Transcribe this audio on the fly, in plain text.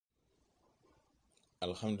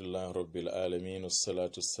Alhamdulillah Rabbil Alameen,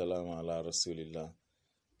 wassalatu wassalamu ala Rasulillah,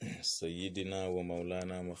 Sayyidina wa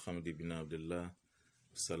Maulana Muhammad ibn Abdullah,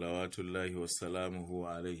 salawatullahi wa salamuhu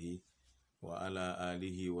alayhi wa ala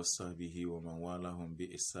alihi wa sahbihi wa man walahum bi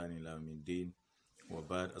ihsani ila yawmiddin. Wa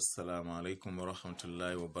ba'd, assalamu alaikum wa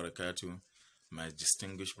rahmatullahi wa barakatuh, my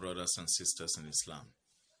distinguished brothers and sisters in Islam.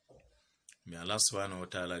 May Allah subhanahu wa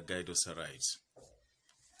ta'ala guide us aright.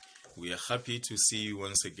 We are happy to see you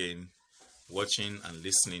once again, watching and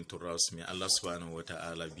listening to us. May Allah subhanahu wa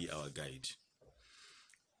ta'ala be our guide.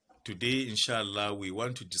 Today, inshallah, we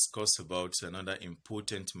want to discuss about another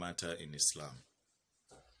important matter in Islam,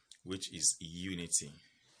 which is unity,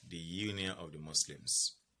 the union of the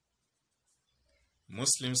Muslims.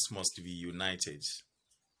 Muslims must be united,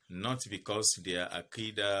 not because their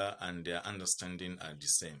aqidah and their understanding are the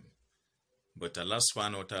same, but Allah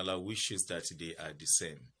subhanahu wa ta'ala wishes that they are the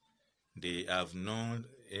same. They have known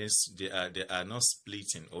they are not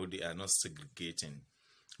splitting, or they are not segregating.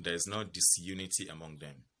 There is no disunity among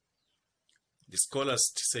them. The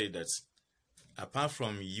scholars say that apart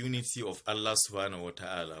from unity of Allah subhanahu wa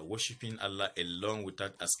ta'ala, worshipping Allah alone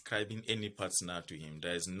without ascribing any partner to him,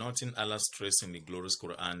 there is nothing Allah stressed in the glorious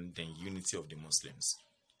Quran than unity of the Muslims.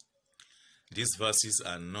 These verses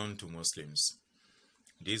are known to Muslims.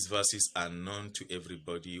 These verses are known to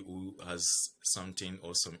everybody who has something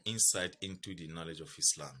or some insight into the knowledge of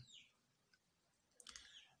Islam.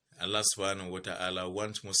 Allah subhanahu wa ta'ala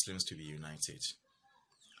wants Muslims to be united.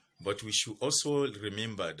 But we should also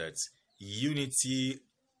remember that unity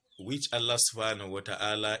which Allah subhanahu wa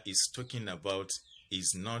ta'ala is talking about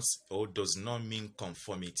is not, or does not mean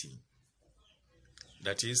conformity.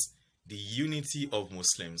 That is, the unity of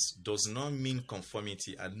Muslims does not mean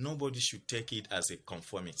conformity, and nobody should take it as a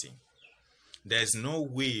conformity. There is no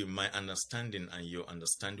way my understanding and your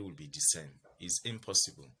understanding will be the same. It's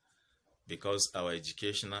impossible, because our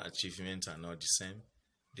educational achievements are not the same.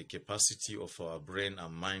 The capacity of our brain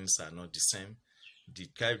and minds are not the same.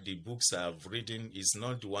 The books I have written is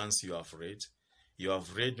not the ones you have read. You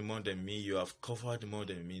have read more than me, you have covered more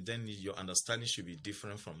than me, then your understanding should be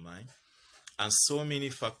different from mine. And so many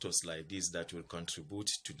factors like this that will contribute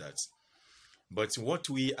to that. But what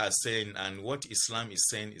we are saying and what Islam is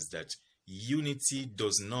saying is that unity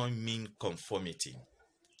does not mean conformity.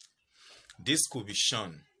 This could be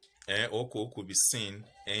shown or could be seen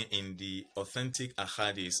in the authentic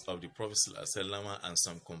ahadith of the Prophet ﷺ and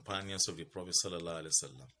some companions of the Prophet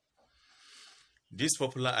ﷺ. This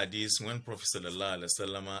popular hadith, when Prophet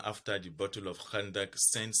ﷺ, after the Battle of Khandak,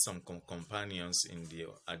 sent some companions in the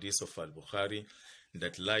hadith of Al-Bukhari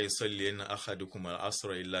that La yusalliyanna ahadukum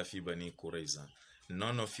al-asra illa fi Bani Qurayza.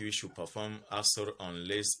 None of you should perform Asr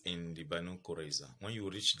unless in the Banu Qurayza. When you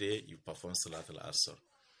reach there, you perform Salat al-Asr.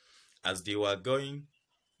 As they were going,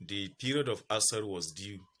 the period of Asr was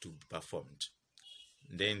due to be performed.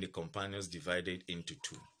 Then the companions divided into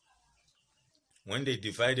two. When they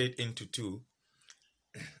divided into two,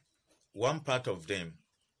 one part of them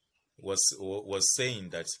was saying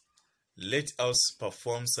that let us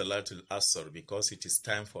perform Salatul Asr because it is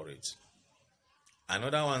time for it.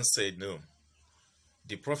 Another one said no.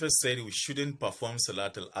 The Prophet said we shouldn't perform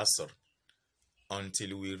Salatul Asr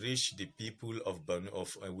until we reach the people of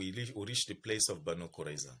we reach the place of Banu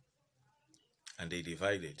Qurayza. And they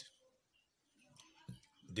divided.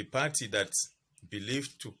 The party that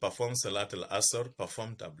believed to perform Salatul Asr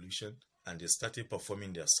performed ablution and they started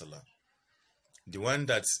performing their salah. The one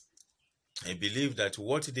that I believe that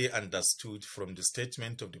what they understood from the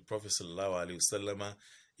statement of the Prophet ﷺ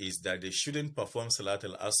is that they shouldn't perform Salat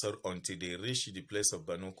al-Asr until they reached the place of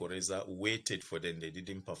Banu Qurayza, waited for them, they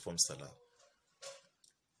didn't perform salah.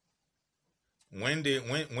 When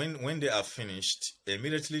they are finished,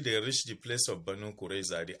 immediately they reached the place of Banu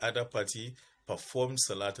Qurayza, the other party performed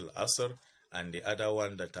Salat al-Asr, and the other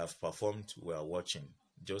one that have performed were watching,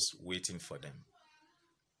 just waiting for them.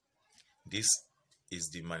 This is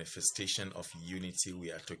the manifestation of unity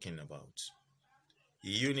we are talking about.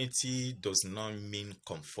 Unity does not mean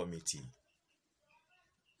conformity.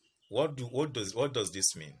 What does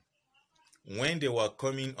this mean? When they were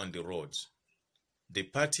coming on the road, the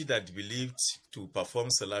party that believed to perform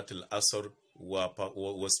Salat al-Asr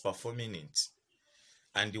was performing it,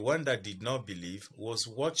 and the one that did not believe was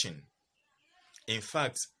watching. In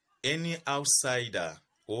fact, any outsider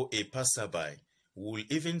or a passerby will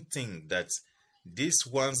even think that these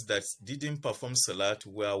ones that didn't perform Salat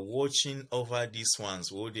were watching over these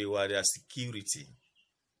ones, or they were their security.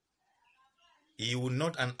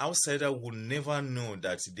 An outsider would never know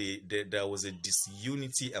that there was a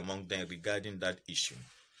disunity among them regarding that issue.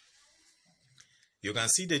 You can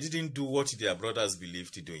see they didn't do what their brothers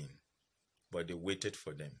believed doing. but they waited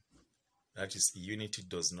for them. That is, unity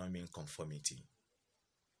does not mean conformity.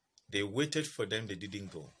 They waited for them, they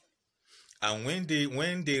didn't go. And when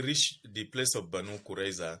they reached the place of Banu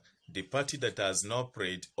Qurayza, the party that has not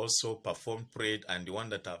prayed also performed prayed, and the one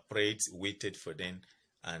that have prayed waited for them.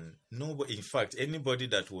 And nobody, in fact, anybody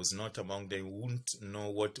that was not among them wouldn't know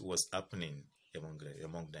what was happening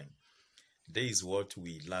among them. That is what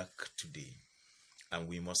we lack today. And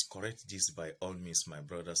we must correct this by all means, my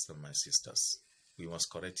brothers and my sisters. We must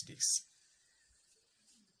correct this.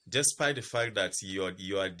 Despite the fact that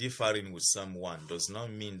you are differing with someone does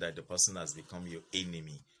not mean that the person has become your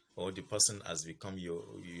enemy or the person has become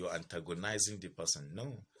you're antagonizing the person.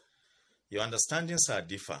 No. Your understandings are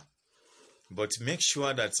different. But make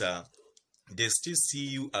sure that they still see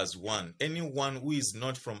you as one. Anyone who is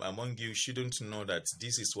not from among you shouldn't know that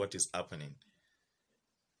this is what is happening.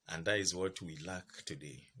 And that is what we lack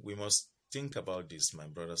today. We must think about this, my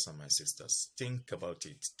brothers and my sisters. Think about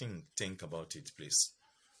it. Think about it, please.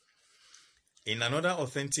 In another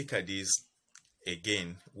authentic hadith,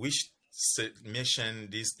 again, which mention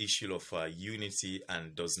this issue of unity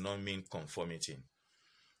and does not mean conformity,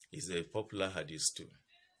 is a popular hadith too,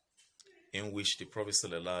 in which the Prophet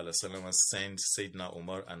ﷺ sent Sayyidina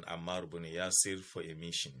Umar and Ammar ibn Yasir for a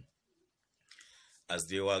mission. As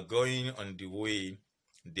they were going on the way,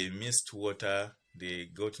 they missed water, they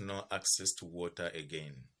got no access to water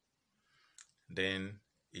again. Then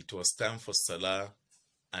it was time for Salah,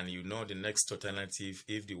 and you know the next alternative,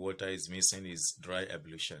 if the water is missing, is dry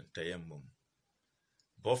ablution, tayammum.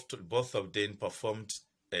 Both of them performed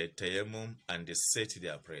a tayammum and they said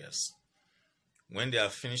their prayers. When they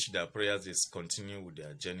have finished their prayers, they continue with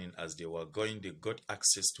their journey. As they were going, they got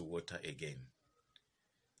access to water again.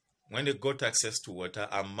 When they got access to water,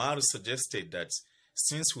 Ammar suggested that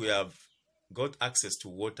since we have got access to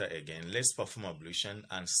water again, let's perform ablution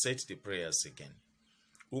and set the prayers again.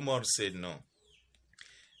 Umar said, no.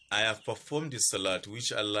 I have performed the salat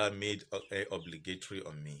which Allah made obligatory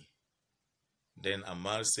on me. Then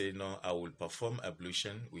Ammar said, no, I will perform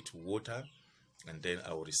ablution with water and then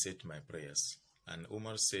I will recite my prayers. And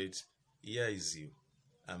Umar said, here is you.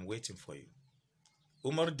 I'm waiting for you.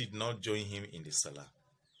 Umar did not join him in the salah,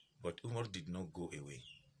 but Umar did not go away.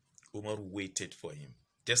 Umar waited for him,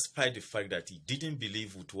 despite the fact that he didn't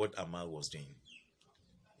believe with what Ammar was doing.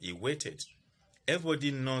 He waited. Everybody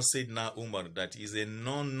knows Sayyidina Umar that he's a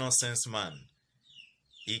non-nonsense man.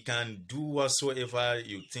 He can do whatsoever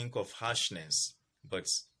you think of harshness. But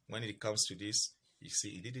when it comes to this, you see,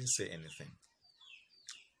 he didn't say anything.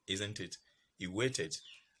 Isn't it? He waited.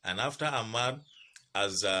 And after Ammar,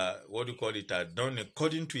 as done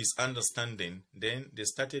according to his understanding, then they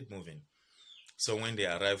started moving. So when they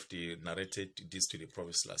arrived, they narrated this to the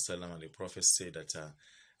Prophet ﷺ, and the Prophet said that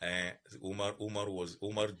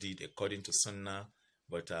Umar did according to Sunnah,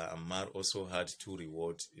 but Ammar also had two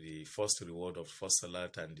rewards: the first reward of first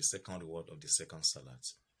salat and the second reward of the second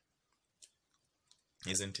salat.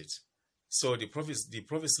 Isn't it? So the Prophet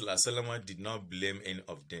ﷺ did not blame any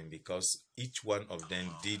of them because each one of them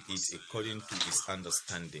did it according to his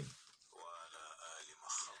understanding.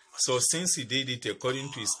 So since he did it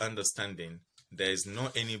according to his understanding, there is no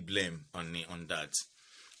any blame on that.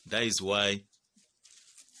 That is why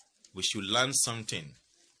we should learn something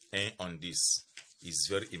on this. Is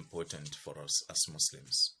very important for us as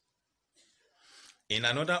Muslims. In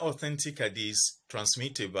another authentic hadith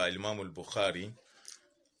transmitted by Imam al-Bukhari,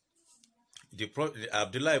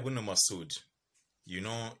 Abdullah ibn Masud, you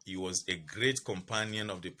know, he was a great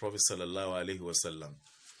companion of the Prophet sallallahu alaihi wasallam.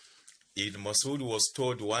 Ibn Masud was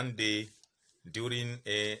told one day during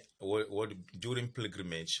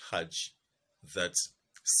pilgrimage Hajj that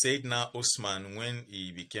Sayyidina Usman, when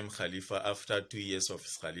he became Khalifa after 2 years of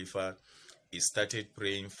his Khalifa, he started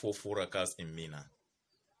praying 4 rakats in Mina.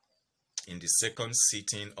 In the second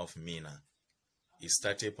sitting of Mina, he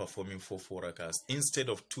started performing 4 rakats instead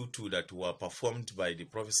of 2 that were performed by the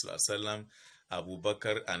Prophet ﷺ, Abu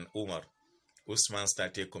Bakr and Umar. Usman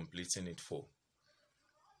started completing it 4.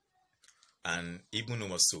 And Ibn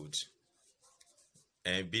Masud,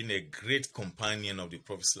 being a great companion of the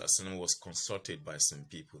Prophet ﷺ, was consulted by some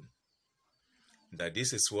people that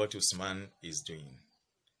this is what Usman is doing.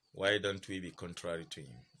 Why don't we be contrary to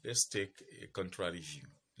him? Let's take a contrary view.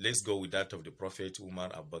 Let's go with that of the Prophet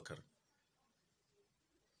Umar Abu Bakr.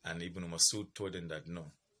 And Ibn Masud told them that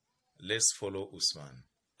no, let's follow Usman.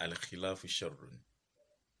 Al-Khilafu Sharrun.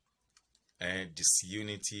 And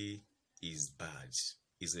disunity is bad.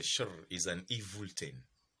 Is a shar, is an evil thing.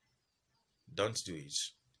 Don't do it.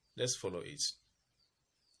 Let's follow it.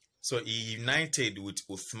 So he united with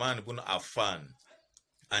Uthman ibn Affan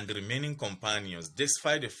and the remaining companions,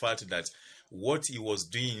 despite the fact that what he was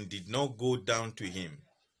doing did not go down to him.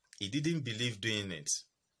 He didn't believe doing it.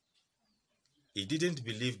 He didn't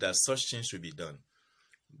believe that such things should be done.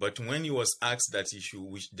 But when he was asked that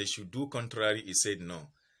they should do contrary, he said no.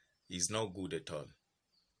 It's not good at all.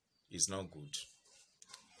 It's not good.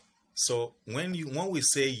 So when we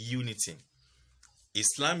say unity,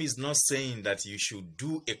 Islam is not saying that you should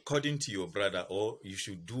do according to your brother or you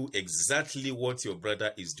should do exactly what your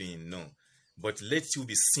brother is doing. No. But let you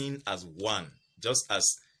be seen as one, just as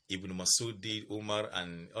Ibn Masud did, Umar,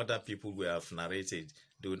 and other people we have narrated,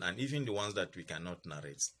 and even the ones that we cannot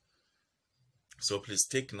narrate. So please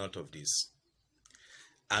take note of this.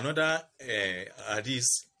 Another hadith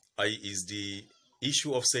is the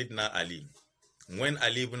issue of Sayyidina Ali. When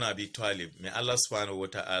Ali ibn Abi Talib, may Allah subhanahu wa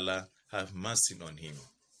ta'ala have mercy on him,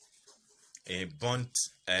 burnt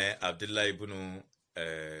Abdullah ibn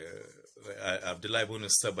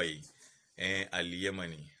Sabai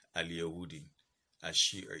al-Yamani, al-Yahudi,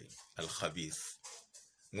 al-Shi'i, al-Khabith.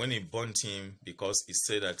 When he burnt him because he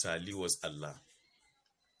said that Ali was Allah.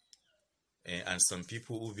 And some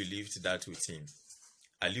people who believed that with him.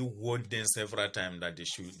 Ali warned them several times that they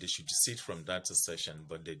should desist from that session,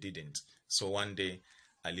 but they didn't. So one day,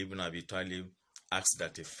 Ali ibn Abi Talib asked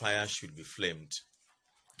that a fire should be flamed,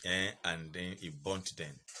 and then he burnt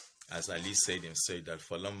them. As Ali said himself, that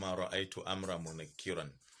فَلَمَّا رَأَيْتُ أَمْرًا مُنَكِّرًا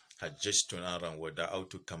حَجَّجْتُ نَارًا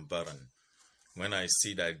وَدَعَوْتُ كَمْبَرًا. When I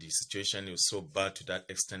see that the situation is so bad to that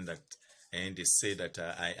extent that, and they say that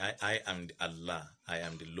I am the Allah, I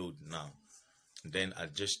am the Lord now. Then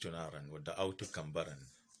حَجَّجْتُ نَارًا وَدَعَوْتُ كَمْبَرًا.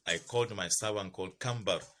 I called my servant called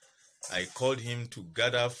Kambar. I called him to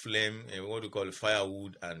gather flame, what we call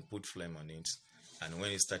firewood, and put flame on it. And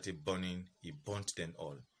when it started burning, he burnt them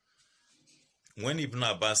all. When Ibn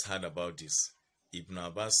Abbas heard about this, Ibn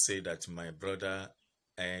Abbas said that my brother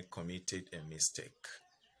committed a mistake.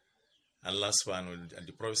 Allah subhanahu,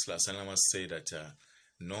 the Prophet ﷺ said that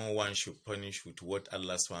no one should punish with what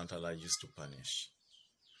Allah subhanahu wa ta'ala used to punish.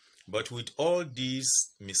 But with all these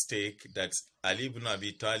mistakes that Ali ibn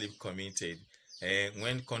Abi Talib committed,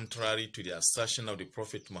 when contrary to the assertion of the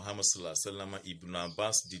Prophet Muhammad ﷺ, Ibn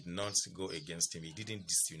Abbas did not go against him. He didn't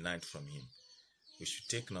disunite from him. We should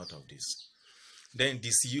take note of this. Then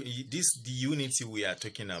the unity we are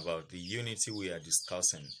talking about, the unity we are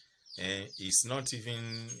discussing, is not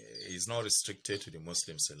restricted to the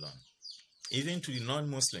Muslims alone. Even to the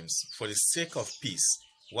non-Muslims, for the sake of peace,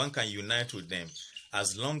 one can unite with them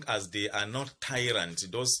as long as they are not tyrants.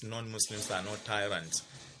 Those non-Muslims are not tyrants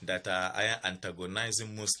that are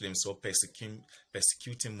antagonizing Muslims or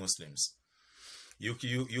persecuting Muslims. You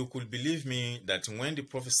could believe me that when the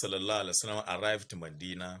Prophet ﷺ arrived to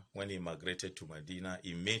Medina, when he migrated to Medina,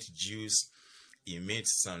 he met Jews, he met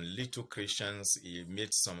some little Christians, he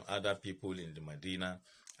met some other people in the Medina,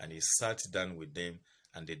 and he sat down with them,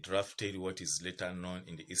 and they drafted what is later known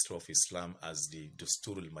in the history of Islam as the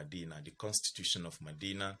Dusturul Medina, the Constitution of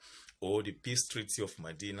Medina, or the Peace Treaty of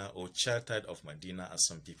Medina, or Charter of Medina, as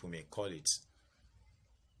some people may call it.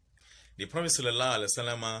 The Prophet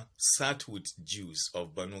ﷺ sat with Jews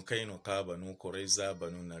of Banu Kainuka, Banu Qurayza,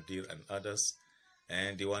 Banu Nadir, and others,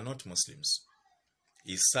 and they were not Muslims.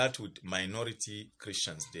 He sat with minority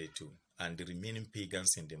Christians there too, and the remaining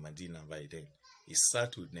pagans in the Medina by then. He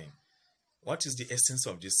sat with them. What is the essence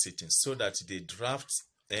of this sitting? So that they draft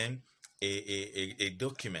a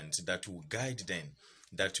document that will guide them,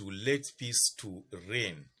 that will let peace to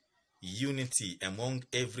reign. Unity among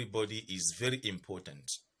everybody is very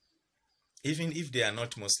important. Even if they are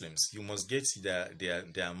not Muslims, you must get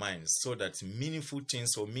their minds so that meaningful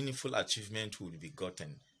things or meaningful achievement will be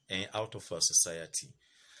gotten out of our society.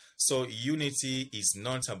 So unity is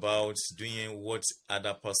not about doing what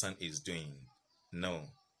other person is doing. No.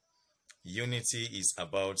 Unity is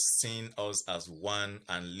about seeing us as one,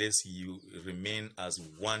 unless you remain as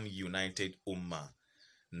one united ummah.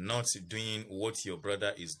 Not doing what your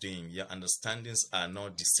brother is doing. Your understandings are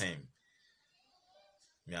not the same.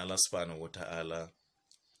 May Allah subhanahu wa ta'ala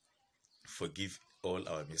forgive all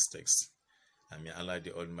our mistakes. And may Allah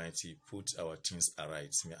the Almighty put our things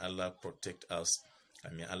aright. May Allah protect us.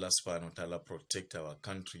 And may Allah subhanahu wa ta'ala protect our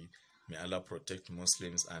country. May Allah protect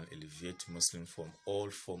Muslims and elevate Muslims from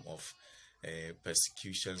all form of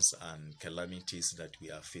persecutions and calamities that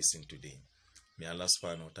we are facing today. May Allah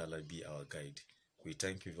subhanahu wa ta'ala be our guide. We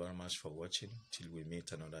thank you very much for watching. Till we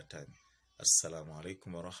meet another time. Assalamu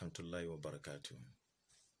alaikum wa rahmatullahi wa barakatuh.